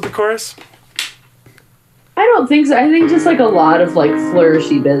anywhere else with the chorus? I don't think so. I think just like a lot of like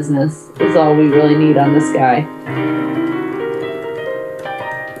flourishy business is all we really need on this guy.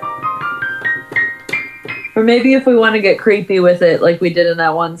 Or maybe if we want to get creepy with it, like we did in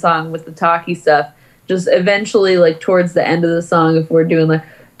that one song with the talkie stuff, just eventually, like towards the end of the song, if we're doing like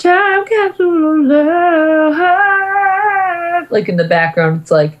time capsule of love, like in the background,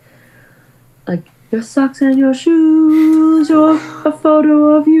 it's like your socks and your shoes, your a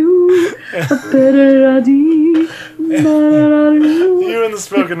photo of you, a you and the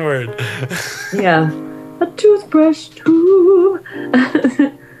spoken word. Yeah, a toothbrush tube.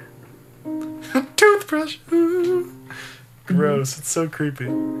 Toothbrush. Gross. It's so creepy.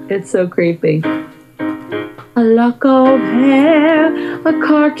 It's so creepy. A lock of hair, a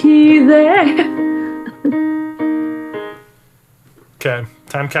car key there. Okay,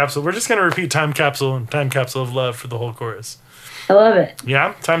 time capsule. We're just going to repeat time capsule and time capsule of love for the whole chorus. I love it.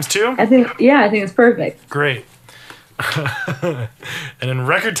 Yeah? Times 2? I think it's perfect. Great. And in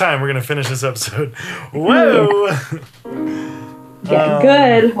record time, we're going to finish this episode. Whoa! Getting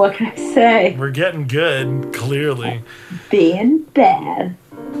good. What can I say? We're getting good, clearly. Being bad.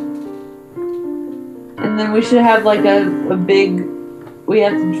 And then we should have like a big... We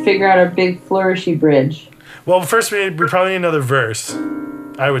have to figure out our big flourishy bridge. Well, first we probably need another verse,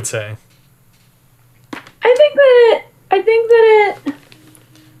 I would say. I think that it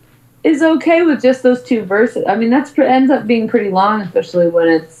is okay with just those 2 verses. I mean, ends up being pretty long, especially when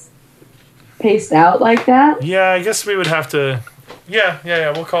it's paced out like that. Yeah, I guess we would have to... Yeah.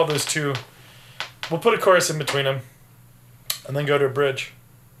 We'll call those 2. We'll put a chorus in between them. And then go to a bridge.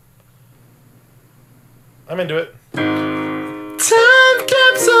 I'm into it. Time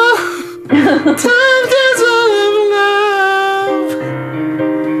capsule! Time capsule of love!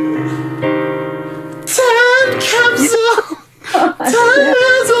 Time capsule! Time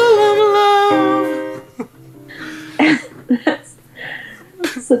capsule of love!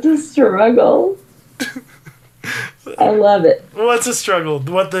 That's such a struggle. I love it. What's a struggle?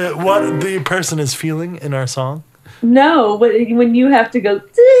 What the person is feeling in our song? No, but when you have to go,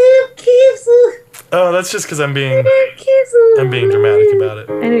 oh, that's just because I'm being dramatic about it.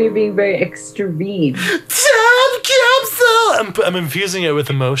 I know you're being very extreme. Time capsule. I'm infusing it with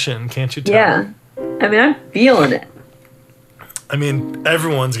emotion. Can't you tell? Yeah, I mean, I'm feeling it. I mean,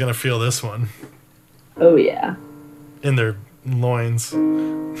 everyone's gonna feel this one Oh yeah, in their loins.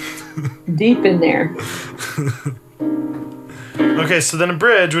 deep in there. Okay, so then a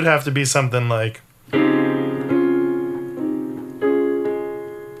bridge would have to be something like.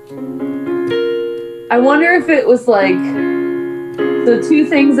 I wonder if it was like the 2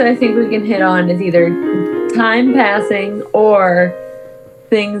 things that I think we can hit on is either time passing or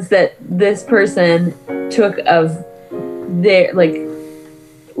things that this person took of their, like,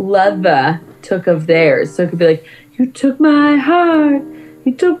 love took of theirs. So it could be like, you took my heart,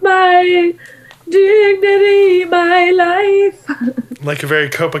 you took my dignity, my life. Like a very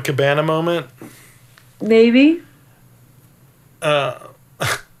Copacabana moment. Maybe.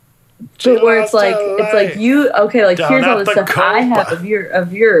 But where it's like you like Down here's all at the the stuff I Copa. have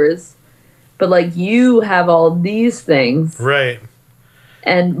of yours, but like you have all these things, Right.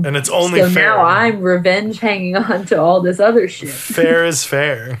 and it's only so fair. now I'm revenge hanging on to all this other shit. Fair is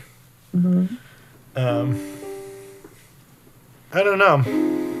fair. Mm-hmm. I don't know.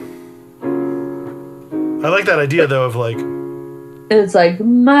 I like that idea though of like. And it's like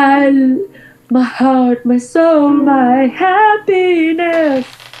my heart, my soul, my happiness.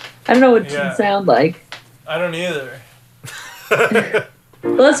 I don't know what it should sound like. I don't either.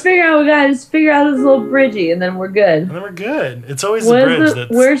 Let's figure out. We gotta just figure out this little bridgey, and then we're good. And then we're good. It's always the bridge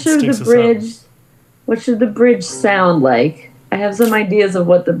that where should sticks the us bridge? up. What should the bridge sound like? I have some ideas of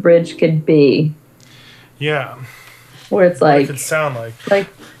what the bridge could be. Yeah. Where it's What like it could sound like.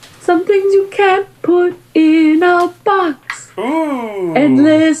 some things you can't put in a box. Ooh.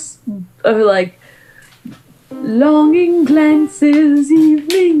 Endless, or like longing glances,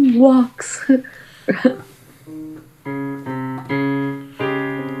 evening walks.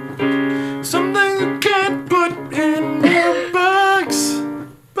 Something you can't put in a box.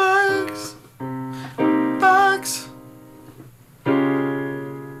 Box. Box.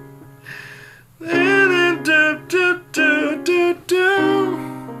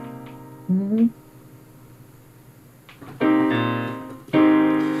 Mm-hmm.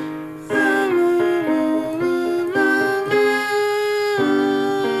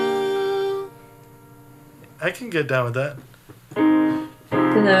 can get down with that.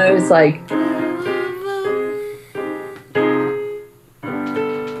 And then it was like,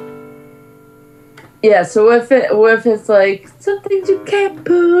 yeah, so what if it's like, some things you can't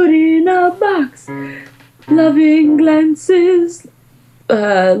put in a box. Loving glances,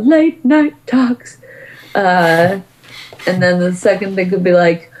 late night talks. And then the second thing could be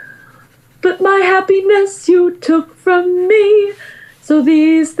like, but my happiness you took from me, so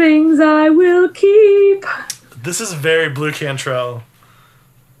these things I will keep. This is very Blue Cantrell.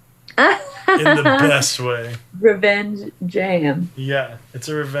 In the best way. Revenge jam. Yeah, it's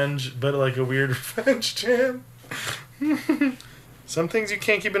a revenge, but like a weird revenge jam. Some things you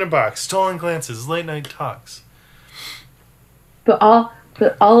can't keep in a box. Stolen glances, late night talks. But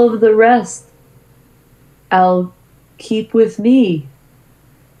all of the rest, I'll keep with me.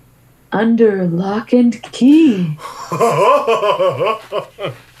 Under lock and key.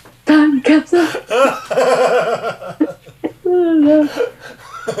 Time capsule.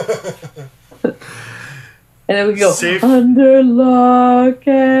 And then we go, Safe. Under lock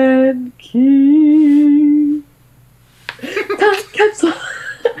and key. Time capsule.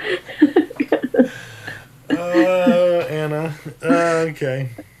 Anna. Okay.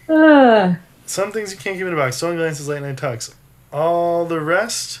 Some things you can't keep in a box. Stolen glances, late night talks. All the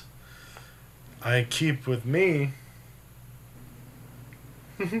rest, I keep with me.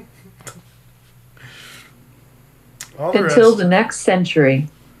 All the Until rest. the next century.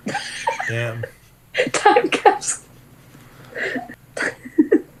 Damn. Time capsule.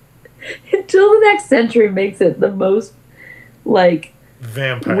 Until the next century makes it the most, like,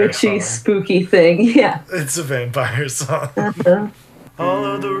 Vampire witchy, song. spooky thing. Yeah. It's a vampire song. Uh-huh. All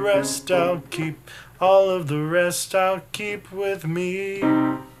of the rest I'll keep. All of the rest I'll keep with me.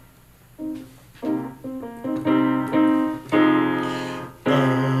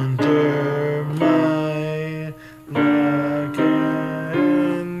 Under my lock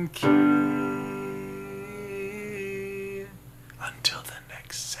and key. Until the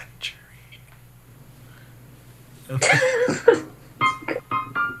next century.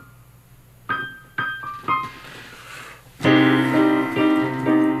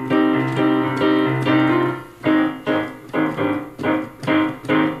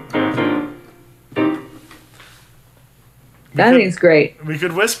 That thing's great. We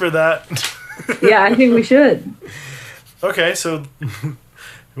could whisper that. Yeah, I think we should. Okay, so you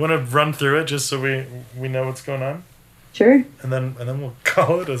want to run through it just so we know what's going on, Sure. and then we'll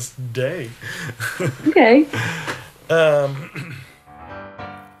call it a day. Okay.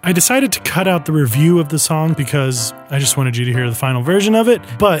 I decided to cut out the review of the song because I just wanted you to hear the final version of it.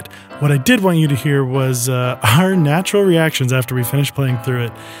 But what I did want you to hear was our natural reactions after we finished playing through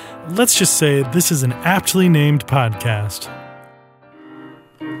it. Let's just say this is an aptly named podcast.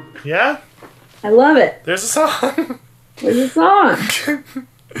 Yeah, I love it. there's a song. There's a song.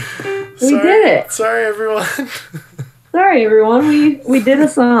 We did it. Sorry, everyone. Sorry, everyone. We did a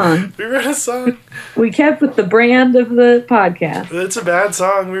song. We wrote a song. We kept with the brand of the podcast. It's a bad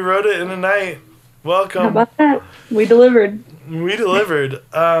song. We wrote it in a night. Welcome. How about that? We delivered. We delivered.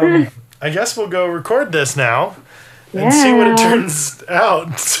 I guess we'll go record this now and see what it Yeah. turns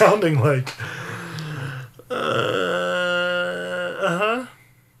out sounding like. Uh-huh.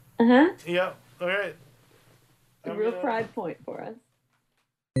 Uh-huh. Yeah. All right. A real pride point for us.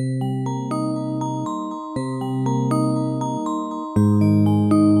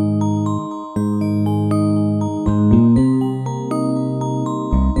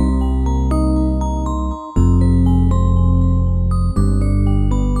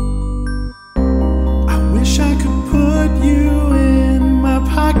 I wish I could put you in my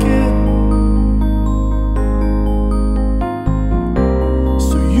pocket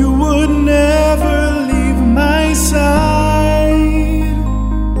so you would never leave my side.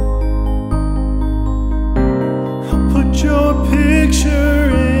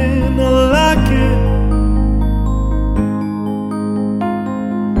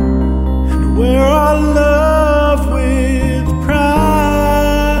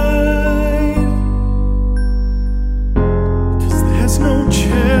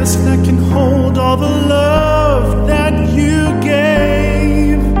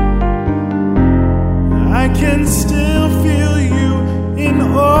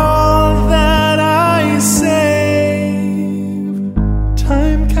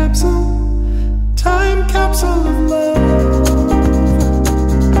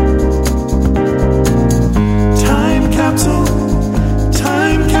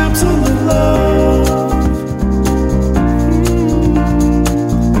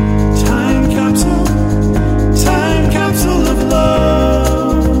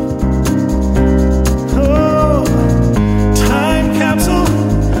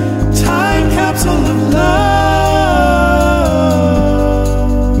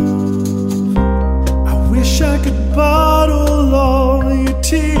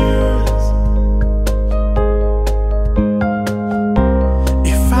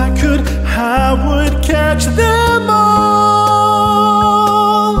 touch them all.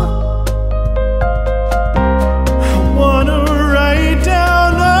 I wanna write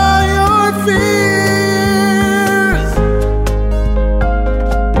down all your fears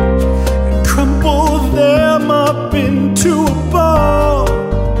and crumple them up into a ball.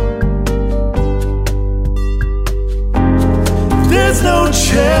 There's no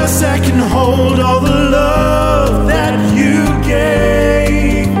chest that can hold all the love that you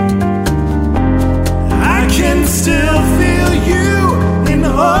gave. I can still feel you in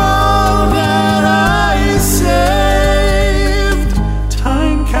all that I saved.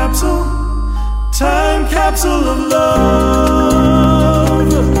 Time capsule of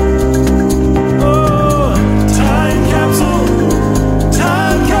love. Oh, time capsule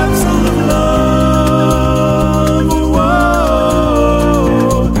of love.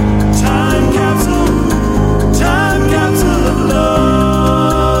 Whoa, time capsule of love.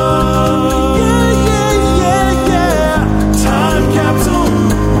 Yeah, yeah, yeah, yeah. Time capsule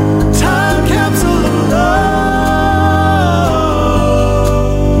of love.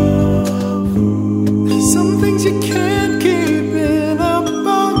 Some things you can't keep in a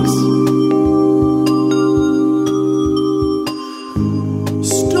box.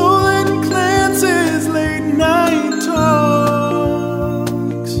 Stolen glances, late night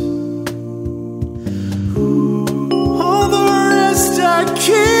talks. All the rest I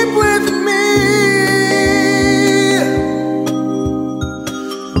keep with me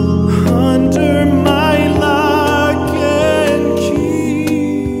under my lock and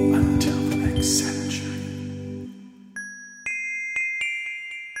key until the next century.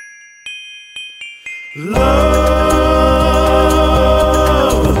 Love.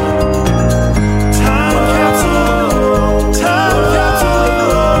 Time capsule of love. Time capsule of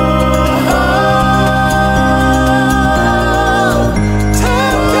love.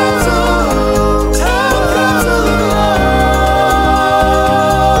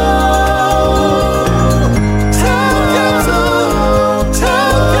 Time capsule of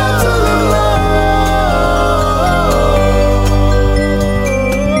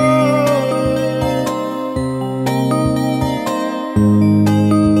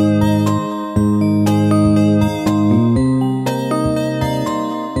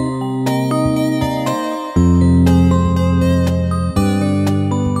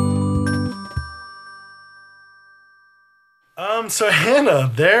So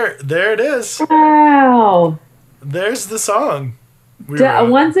Hannah, there it is. Wow. There's the song. We wrote.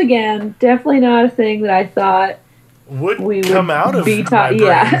 Once again, definitely not a thing that I thought would we come would out of be my brain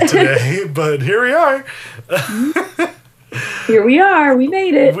yeah. today, but here we are. Here we are. We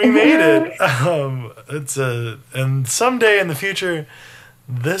made it. We made it. And someday in the future,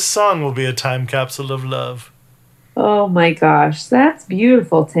 this song will be a time capsule of love. Oh my gosh, that's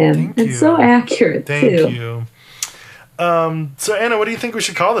beautiful, Tim. Thank and you. so accurate Thank too. you. So Anna, what do you think we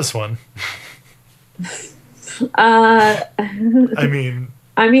should call this one? I mean,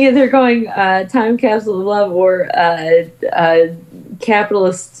 I'm either going time capsule of love or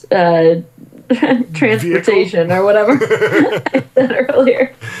capitalist transportation or whatever I said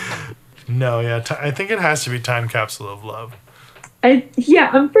earlier. no, yeah, I think it has to be time capsule of love.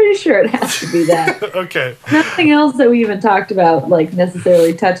 I'm pretty sure it has to be that. Okay. Nothing else that we even talked about like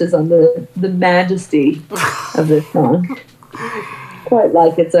necessarily touches on the majesty of this song. Quite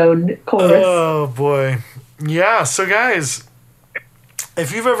like its own chorus. Oh boy. Yeah, so guys,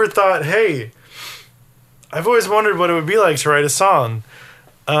 if you've ever thought, hey, I've always wondered what it would be like to write a song,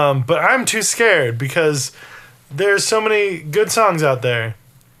 but I'm too scared because there's so many good songs out there.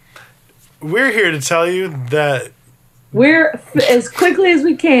 We're here to tell you that We're, as quickly as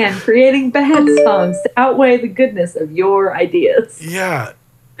we can, creating bad songs to outweigh the goodness of your ideas. yeah,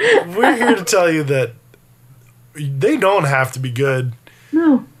 we're here to tell you that they don't have to be good,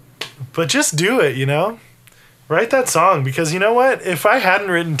 No. but just do it, you know? Write that song, because you know what? If I hadn't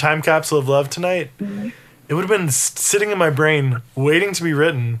written Time Capsule of Love tonight, it would have been sitting in my brain waiting to be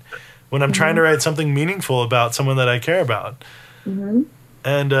written when I'm trying to write something meaningful about someone that I care about. And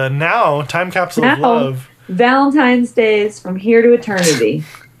now, Time Capsule of Love Valentine's Days from here to eternity.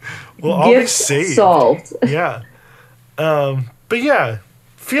 will all be Gifts saved. solved. Yeah. But yeah,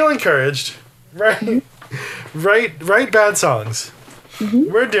 feel encouraged. Write bad songs.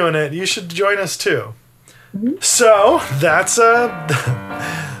 We're doing it. You should join us too. So that's another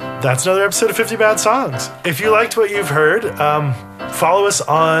episode of 50 Bad Songs. If you liked what you've heard, follow us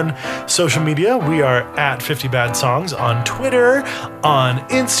on social media. We are at 50 Bad Songs on Twitter, on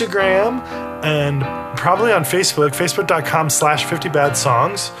Instagram, and probably on Facebook, facebook.com/50 Bad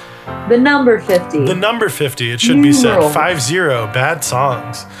Songs. The number 50. The number 50, it should be said. Numeral. 50 Bad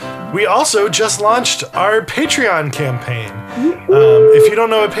Songs. We also just launched our Patreon campaign. If you don't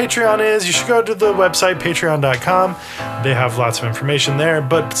know what Patreon is, you should go to the website patreon.com. They have lots of information there,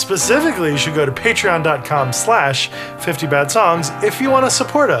 but specifically you should go to patreon.com/50badsongs if you want to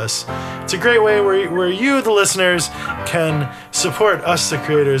support us. It's a great way where you, the listeners, can support us, the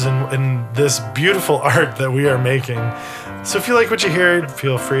creators, in this beautiful art that we are making. So if you like what you hear,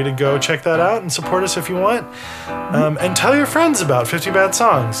 feel free to go check that out and support us if you want. And tell your friends about 50 Bad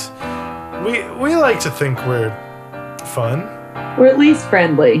Songs. We like to think we're fun. We're at least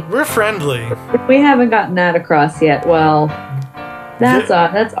friendly. We're friendly. If we haven't gotten that across yet, well, that's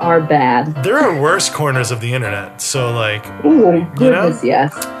our bad. There are worse corners of the internet. So like, ooh, goodness,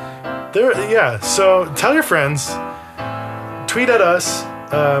 yes. So tell your friends. Tweet at us.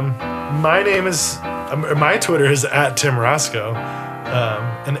 My Twitter is @TimRoscoe.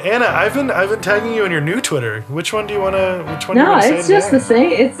 And Anna, I've been tagging you in your new Twitter. Which one do you want to? No, it's just the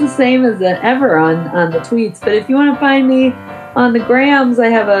same. It's the same as ever on the tweets. But if you want to find me on the grams, I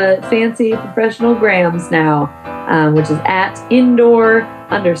have a fancy professional grams now, which is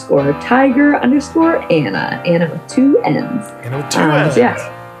 @indoor_tiger_Anna. Anna with 2 N's. Anna with 2 N's. Yeah.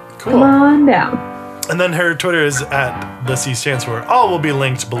 Cool. Come on down. And then her Twitter is @the C stands for. All will be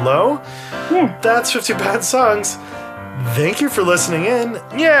linked below. Yeah. That's 50 Bad Songs. Thank you for listening in.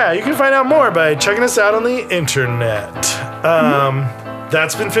 Yeah, you can find out more by checking us out on the internet.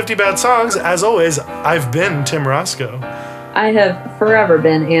 That's been 50 Bad Songs. As always, I've been Tim Roscoe. I have forever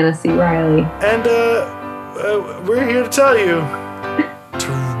been Anna C. Riley. And we're here to tell you to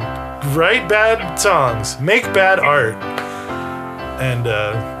write bad songs, make bad art, and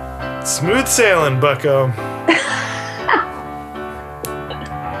smooth sailing, bucko.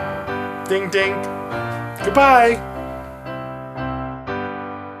 Ding, ding. Goodbye.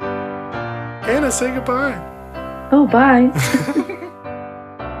 Anna, say goodbye. Oh, bye.